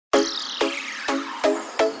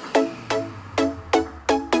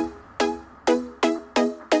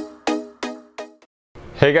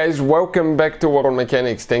Hey guys, welcome back to Auto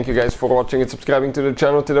Mechanics. Thank you guys for watching and subscribing to the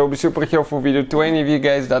channel. Today will be super helpful video to any of you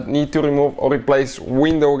guys that need to remove or replace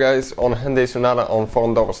window guys on Hyundai Sonata on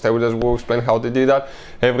front doors. Stay with us, we'll explain how to do that.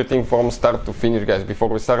 Everything from start to finish guys. Before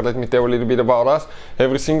we start, let me tell you a little bit about us.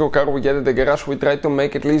 Every single car we get at the garage, we try to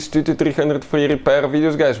make at least 200 to 300 free repair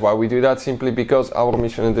videos guys. Why we do that? Simply because our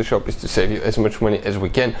mission in the shop is to save you as much money as we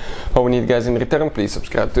can. All we need guys in return, please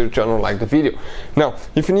subscribe to the channel, like the video. Now,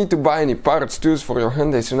 if you need to buy any parts, tools for your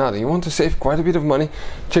Hyundai Sonata, you want to save quite a bit of money,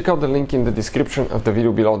 check out the link in the description of the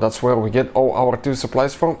video below. That's where we get all our tool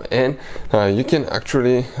supplies from, and you can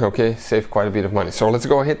actually save quite a bit of money. So let's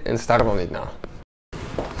go ahead and start on it now.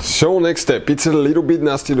 So next step, it's a little bit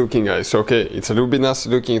nasty looking guys, it's a little bit nasty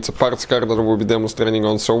looking, it's a parts car that we'll be demonstrating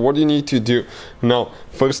on. So what you need to do now,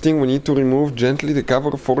 first thing we need to remove gently the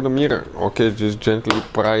cover for the mirror, just gently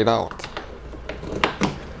pry it out.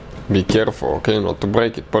 Be careful, not to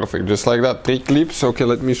break it. Perfect, just like that. 3 clips,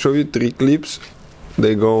 let me show you 3 clips.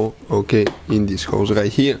 They go, in this hose right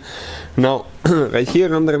here. Now, right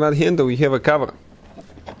here under that handle we have a cover.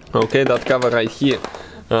 That cover right here.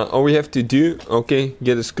 All we have to do,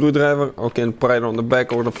 get a screwdriver, and pry it on the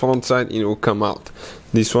back or the front side, it will come out.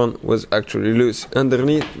 This one was actually loose.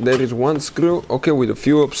 Underneath there is one screw, with a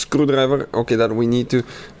Phillips screwdriver, that we need to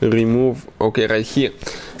remove, right here.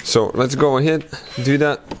 So let's go ahead, do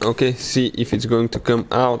that, see if it's going to come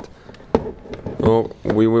out, or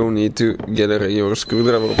we will need to get a regular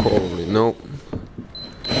screwdriver, probably. No,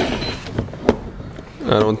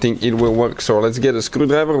 I don't think it will work, so let's get a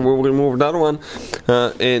screwdriver, we'll remove that one,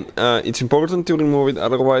 and it's important to remove it,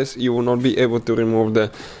 otherwise you will not be able to remove the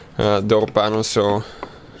door panel. So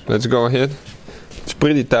let's go ahead, it's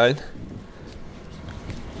pretty tight.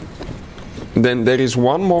 Then there is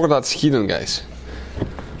one more that's hidden guys.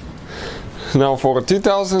 Now for a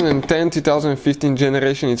 2010-2015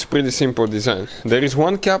 generation, it's pretty simple design. There is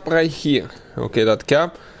one cap right here, that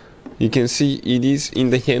cap, you can see it is in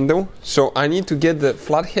the handle. So I need to get the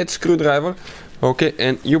flathead screwdriver,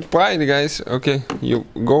 and you pry it guys, you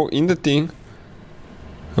go in the thing,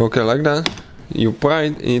 like that, you pry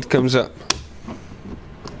it and it comes up.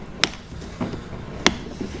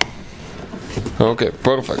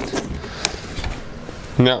 Perfect.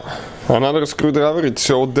 Now, another screwdriver, it's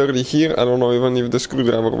so dirty here, I don't know even if the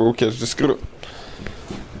screwdriver will catch the screw.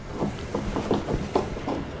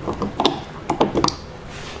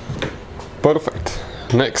 Perfect.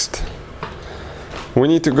 Next, we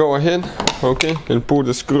need to go ahead, and pull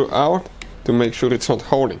the screw out to make sure it's not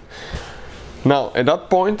holding. Now, at that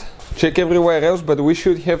point, check everywhere else, but we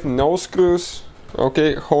should have no screws,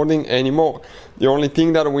 holding anymore. The only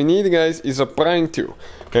thing that we need guys is a prying tool.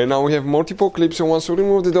 And now we have multiple clips, and once we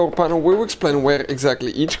remove the door panel, we will explain where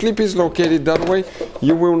exactly each clip is located. That way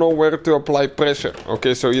you will know where to apply pressure,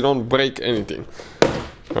 so you don't break anything.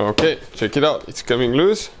 Check it out, it's coming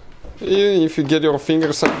loose. If you get your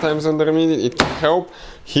finger sometimes underneath it, it can help.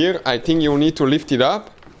 Here I think you need to lift it up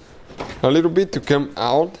a little bit to come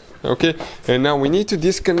out. And now we need to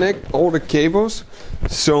disconnect all the cables.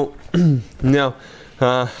 So now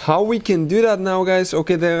how we can do that now guys,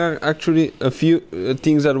 there are actually a few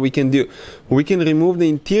things that we can do. We can remove the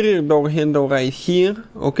interior door handle right here,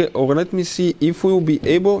 or let me see if we will be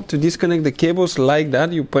able to disconnect the cables like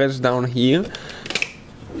that. You press down here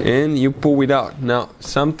and you pull it out. Now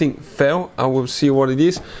something fell, I will see what it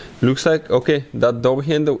is. Looks like that door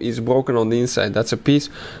handle is broken on the inside. That's a piece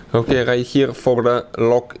right here for the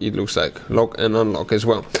lock, it looks like lock and unlock as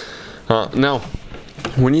well. Now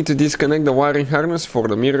we need to disconnect the wiring harness for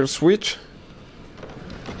the mirror switch.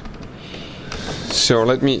 So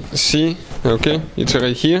let me see, it's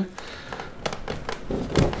right here.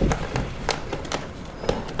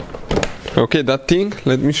 That thing,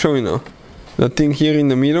 let me show you now. That thing here in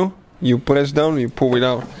the middle, you press down, you pull it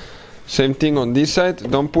out. Same thing on this side,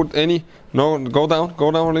 don't put any, no, go down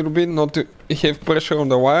a little bit, not to have pressure on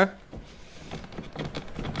the wire.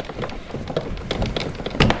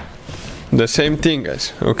 The same thing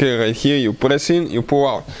guys, right here you press in, you pull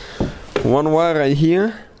out. One wire right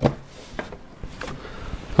here,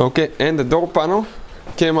 and the door panel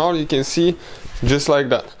came out, you can see, just like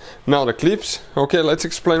that. Now the clips, let's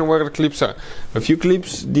explain where the clips are. A few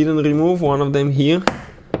clips didn't remove, one of them here.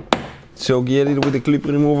 So get it with the clip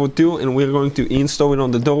removal tool, and we're going to install it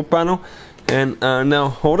on the door panel. And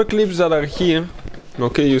now all the clips that are here,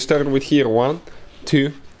 you start with here, 1,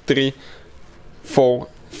 2, 3, 4,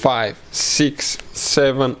 5, 6,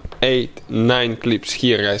 7, 8, 9 clips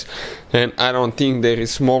here guys, and I don't think there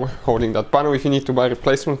is more holding that panel. If you need to buy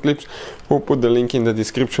replacement clips, we'll put the link in the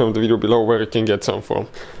description of the video below where you can get some from.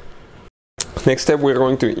 Next step, we're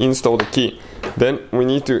going to install the key. Then we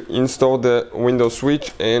need to install the window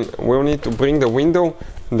switch, and we'll need to bring the window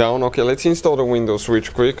down. Okay, let's install the window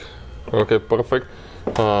switch quick. Okay, perfect.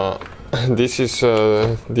 This is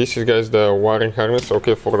guys the wiring harness,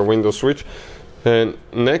 okay, for the window switch. And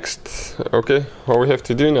next, okay, what we have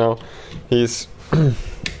to do now is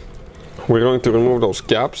we're going to remove those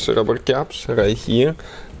caps, rubber caps right here.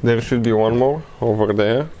 There should be one more over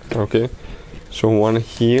there. Okay, so one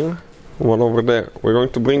here, one over there. We're going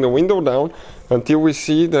to bring the window down until we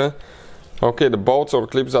see the bolts or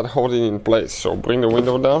clips that hold it in place. So bring the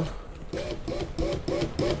window down.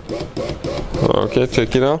 Okay,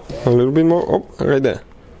 check it out. A little bit more. Oh, right there.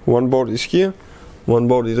 One bolt is here, one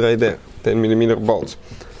bolt is right there. 10mm bolts,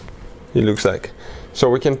 it looks like.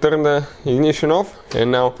 So we can turn the ignition off,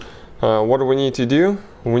 and now what do we need to do?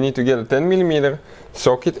 We need to get a 10mm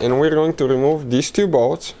socket, and we're going to remove these two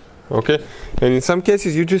bolts. Okay, and in some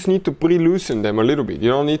cases you just need to pre-loosen them a little bit.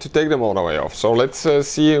 You don't need to take them all the way off. So let's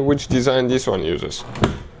see which design this one uses.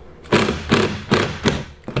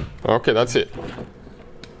 Okay, that's it.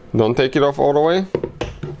 Don't take it off all the way.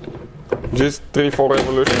 Just 3-4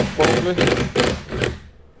 revolutions probably.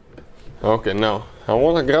 Okay, now I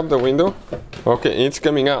want to grab the window. Okay, it's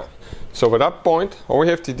coming out. So at that point, all we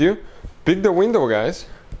have to do, pick the window, guys.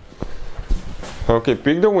 Okay,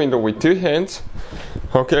 pick the window with 2 hands.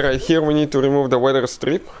 Okay, right here we need to remove the weather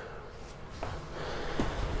strip.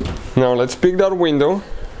 Now let's pick that window.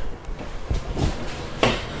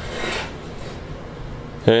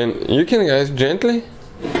 And you can, guys, gently,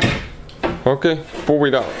 okay, pull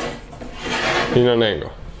it out in an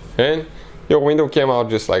angle. And your window came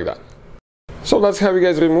out just like that. So that's how you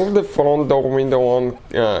guys remove the front door window on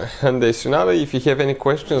Hyundai Sonata. If you have any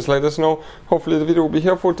questions, let us know. Hopefully the video will be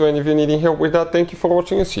helpful to any of you needing help with that. Thank you for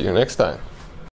watching, and see you next time.